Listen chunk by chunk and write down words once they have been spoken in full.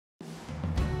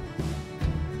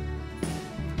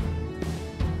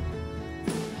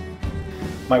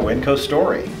my WinCo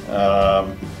story.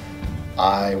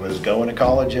 I was going to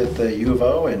college at the U of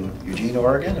O in Eugene,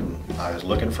 Oregon, and I was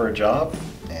looking for a job,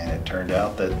 and it turned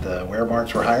out that the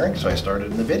Wearmarts were hiring, so I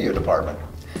started in the video department.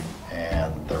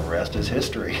 And the rest is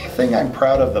history. The thing I'm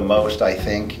proud of the most, I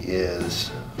think,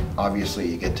 is obviously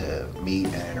you get to meet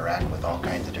and interact with all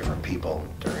kinds of different people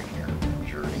during your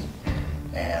journey.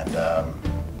 And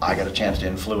I got a chance to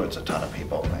influence a ton of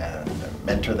people and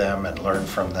mentor them and learn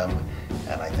from them.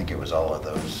 And I think it was all of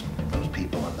those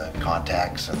people and the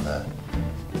contacts and the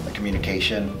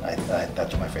communication.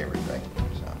 That's my favorite thing.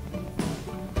 So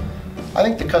I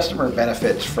think the customer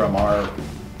benefits from our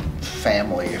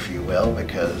family, if you will,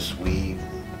 because we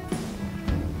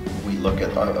look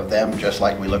at them just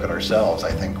like we look at ourselves.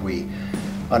 I think we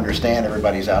understand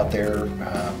everybody's out there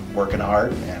working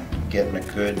hard and getting a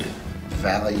good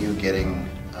value,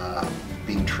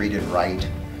 being treated right,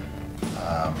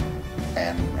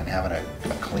 and having a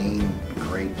clean,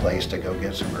 great place to go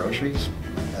get some groceries.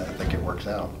 I think it works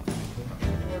out.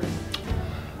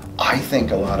 I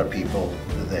think a lot of people,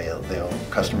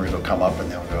 customers will come up and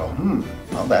they'll go,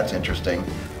 well, that's interesting.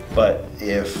 But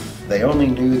if they only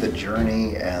knew the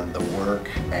journey and the work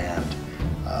and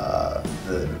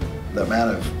the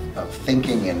amount of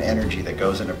thinking and energy that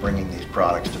goes into bringing these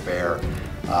products to bear,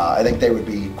 I think they would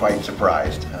be quite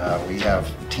surprised. We have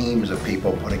teams of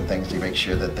people putting things to make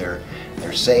sure that they're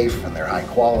safe and they're high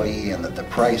quality and that the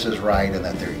price is right and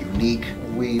that they're unique.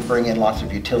 We bring in lots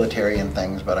of utilitarian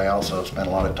things, but I also spend a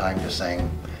lot of time just saying,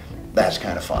 that's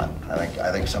kind of fun.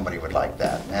 I think somebody would like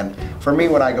that. And for me,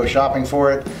 when I go shopping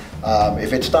for it,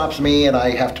 if it stops me and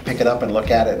I have to pick it up and look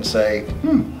at it and say,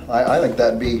 I think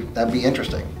that'd be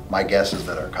interesting. My guess is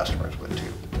that our customers would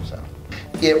too. So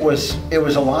it was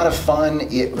a lot of fun.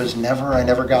 It was I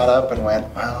never got up and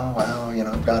went, well, you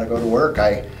know, I've got to go to work.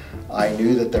 I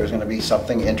knew that there was going to be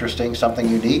something interesting, something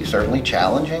unique, certainly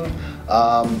challenging,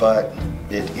 but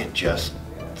it just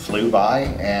flew by,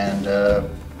 and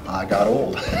I got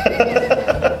old.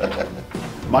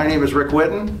 My name is Rick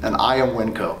Whitten, and I am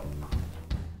WinCo.